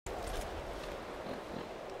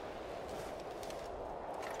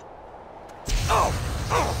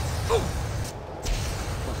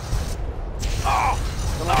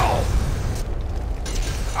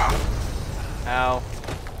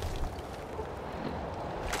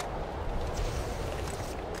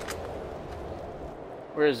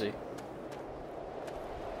Where is he?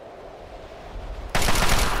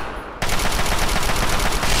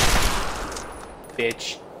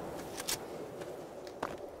 Bitch.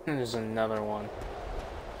 There's another one.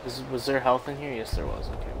 Was there health in here? Yes, there was.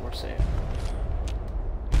 Okay, we're safe.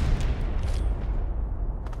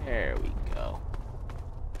 There we go.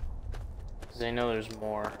 Because I know there's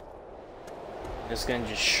more. This gun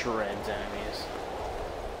just shreds enemies.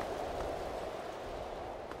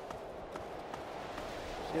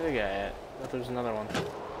 Where's the other guy at? I thought there was another one.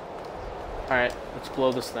 Alright, let's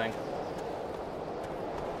blow this thing.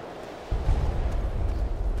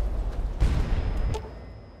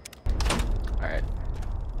 Alright.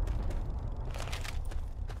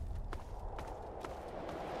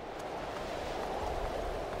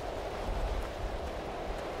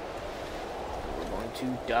 We're going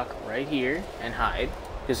to duck right here and hide,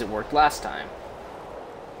 because it worked last time.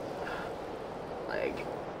 Like...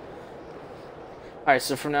 Alright,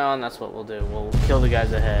 so from now on, that's what we'll do. We'll kill the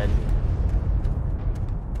guys ahead.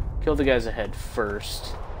 Kill the guys ahead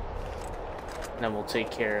first. And then we'll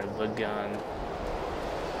take care of the gun.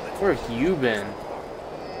 Where have you been?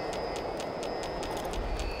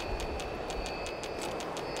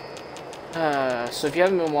 So if you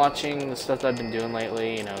haven't been watching the stuff that I've been doing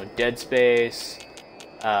lately, you know, Dead Space,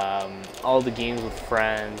 all the games with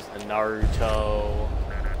friends, the Naruto,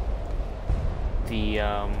 the,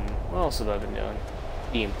 what else have I been doing?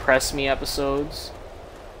 The Impress Me episodes.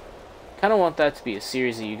 Kind of want that to be a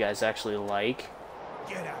series that you guys actually like.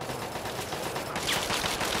 Get out.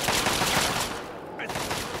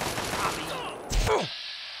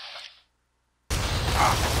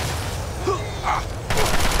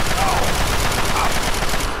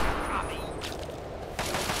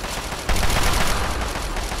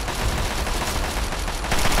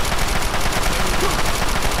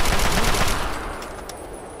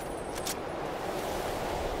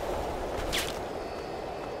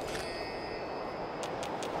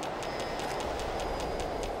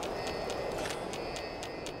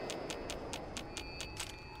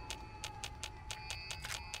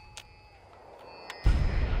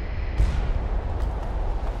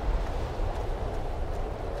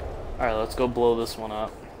 Alright, let's go blow this one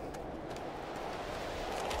up.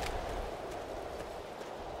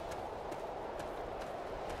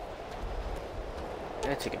 I'm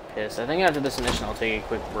gonna take a piss. I think after this mission I'll take a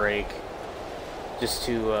quick break. Just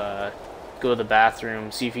to go to the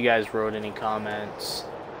bathroom, see if you guys wrote any comments.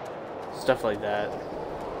 Stuff like that.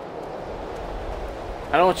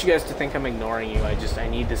 I don't want you guys to think I'm ignoring you, I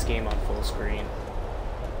need this game on full screen.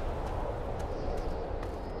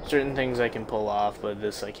 Certain things I can pull off, but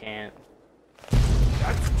this I can't.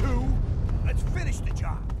 That's two. Let's finish the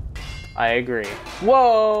job. I agree.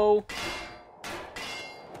 Whoa!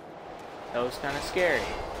 That was kind of scary.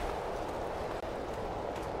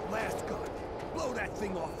 Last gun. Blow that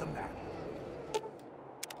thing off the map.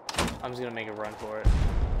 I'm just gonna make a run for it.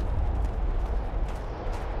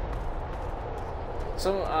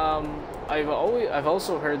 So, I've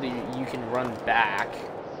also heard that you can run back,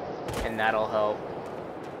 and that'll help.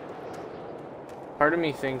 Part of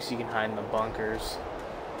me thinks you can hide in the bunkers.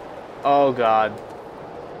 Oh god.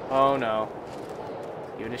 Oh no.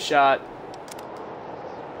 Give it a shot.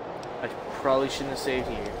 I probably shouldn't have saved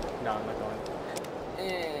here. No, I'm not going.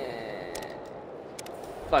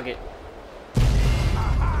 Fuck it.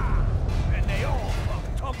 Aha! And they all come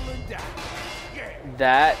tumbling down. Yeah.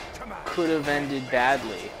 That could have ended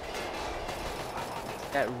badly.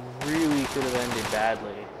 That really could have ended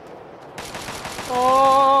badly.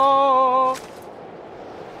 Oh!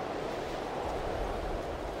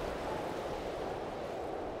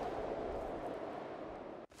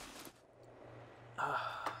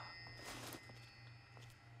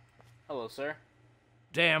 Hello, sir.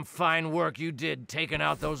 Damn fine work you did taking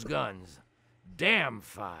out those guns. Damn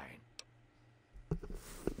fine.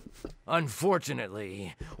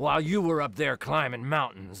 Unfortunately, while you were up there climbing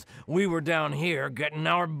mountains, we were down here getting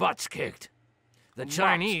our butts kicked. The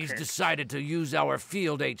Chinese decided to use our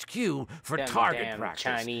field HQ for target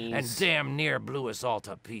practice and damn near blew us all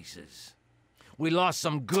to pieces. We lost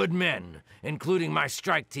some good men, including my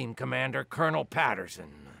strike team commander, Colonel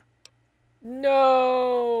Patterson.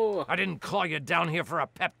 No! I didn't call you down here for a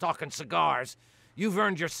pep talk and cigars. You've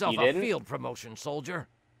earned yourself a field promotion, soldier.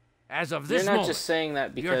 As of this moment, you're not just saying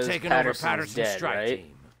that because you're taking Patterson's over Patterson's dead, strike right?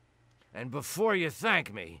 team. And before you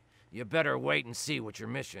thank me, you better wait and see what your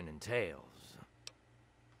mission entails.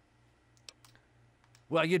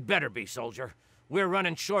 Well, you'd better be, soldier. We're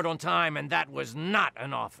running short on time, and that was not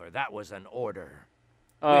an offer. That was an order.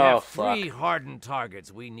 We Oh, have fuck. 3 hardened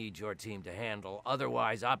targets we need your team to handle.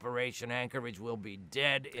 Otherwise, Operation Anchorage will be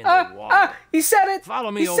dead in the water. He said it!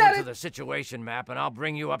 Follow me over to the situation map, and I'll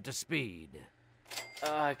bring you up to speed.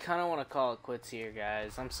 I kind of want to call it quits here,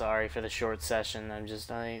 guys. I'm sorry for the short session. I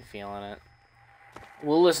ain't feeling it.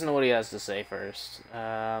 We'll listen to what he has to say first.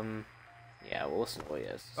 Yeah, we'll listen to what he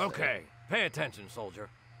has to say. Okay, pay attention, soldier.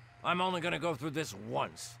 I'm only gonna go through this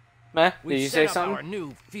once. Meh, We've did you set say up something? our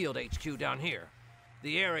new field HQ down here.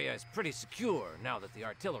 The area is pretty secure now that the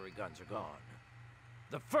artillery guns are gone.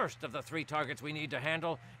 The first of the 3 targets we need to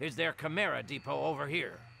handle is their Chimera depot over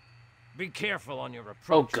here. Be careful on your approach.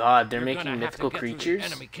 Oh god, they're You're making gonna have mythical to get through the creatures?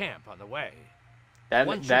 enemy camp on the way. That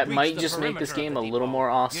Once you that reach might the just make this perimeter game a of the little depot, more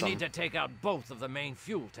awesome. You need to take out both of the main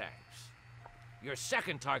fuel tanks. Your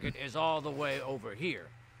second target is all the way over here.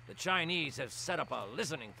 The Chinese have set up a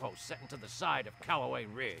listening post set into the side of Callaway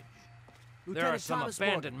Ridge. There are some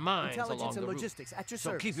abandoned mines along the route,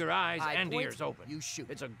 so keep your eyes and ears open.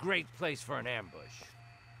 It's a great place for an ambush.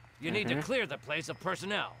 You need to clear the place of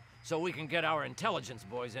personnel, so we can get our intelligence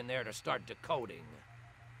boys in there to start decoding.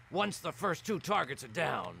 Once the first 2 targets are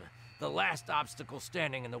down, the last obstacle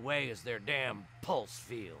standing in the way is their damn pulse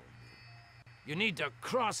field. You need to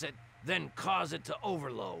cross it, then cause it to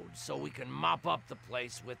overload, so we can mop up the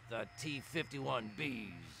place with the T-51Bs.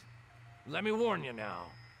 Let me warn you now.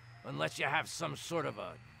 Unless you have some sort of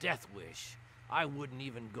a death wish, I wouldn't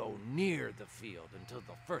even go near the field until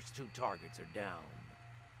the first 2 targets are down.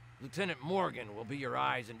 Lieutenant Morgan will be your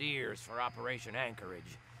eyes and ears for Operation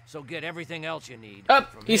Anchorage, so get everything else you need from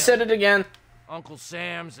He him. said it again. Uncle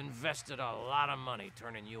Sam's invested a lot of money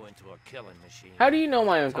turning you into a killing machine. How do you know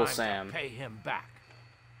my Uncle Time Sam? to pay him back.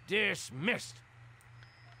 Dismissed.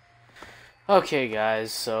 Okay,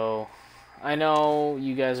 guys, so I know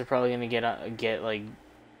you guys are probably gonna get like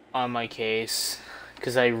on my case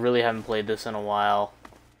because I really haven't played this in a while,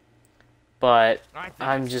 but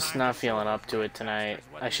I'm just not feeling up to it tonight.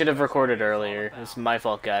 I should have recorded earlier. It's my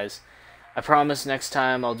fault, guys. I promise next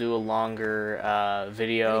time I'll do a longer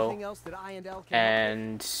video,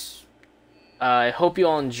 and I hope you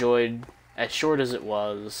all enjoyed, as short as it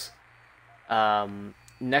was.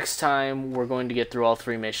 Next time we're going to get through all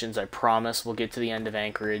 3 missions. I promise we'll get to the end of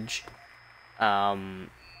Anchorage. I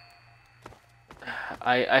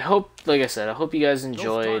hope, like I said, I hope you guys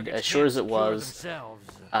enjoyed, as short as it was.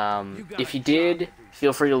 If you did,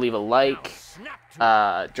 feel free to leave a like,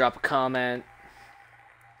 drop a comment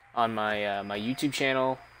on my my YouTube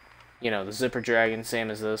channel, you know, TheZipperDragon,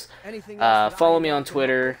 same as this. Follow me on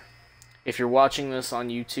Twitter. If you're watching this on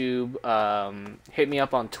YouTube, hit me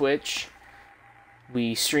up on Twitch.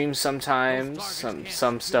 We stream sometimes,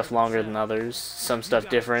 some stuff longer than others, some stuff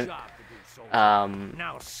different.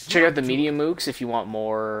 Check out the Media Mooks if you want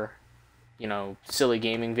more, you know, silly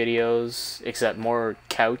gaming videos, except more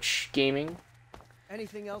couch gaming.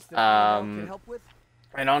 Anything else that I can help with?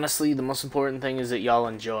 And honestly, the most important thing is that y'all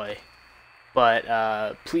enjoy.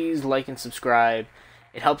 But please like and subscribe.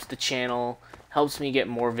 It helps the channel, helps me get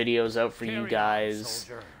more videos out for you guys.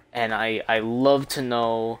 And I love to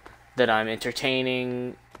know that I'm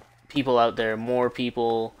entertaining people out there, more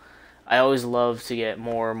people. I always love to get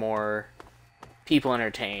more and more people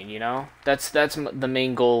entertained, you know? That's the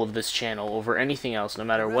main goal of this channel over anything else, no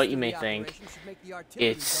matter what you may think.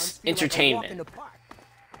 It's entertainment.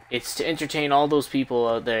 It's to entertain all those people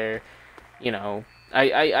out there, you know.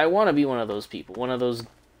 I want to be one of those people, one of those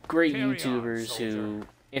great YouTubers who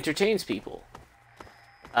entertains people.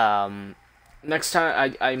 Next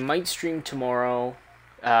time, I might stream tomorrow,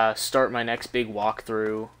 start my next big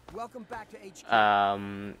walkthrough. Welcome back to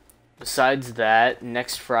HQ. Besides that,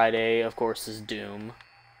 next Friday, of course, is Doom.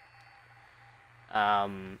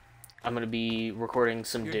 I'm gonna be recording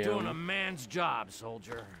some Doom. You're doing a man's job,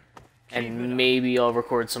 soldier. And maybe I'll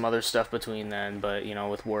record some other stuff between then, but, you know,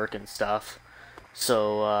 with work and stuff.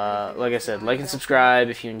 So, like I said, like and subscribe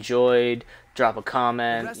if you enjoyed. Drop a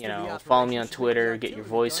comment, you know, follow me on Twitter, get your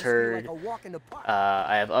voice heard.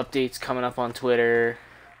 I have updates coming up on Twitter.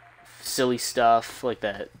 Silly stuff like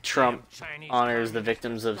that Trump honors the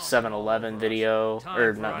victims of 7/11 video,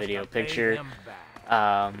 or not video, picture.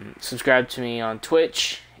 Subscribe to me on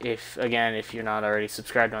Twitch, if you're not already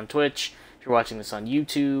subscribed on Twitch. If you're watching this on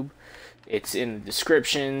YouTube, it's in the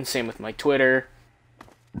description, same with my Twitter.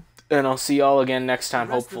 And I'll see y'all again next time,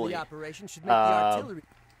 hopefully.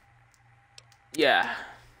 Yeah.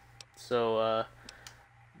 So,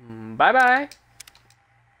 bye-bye.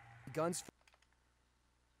 Guns.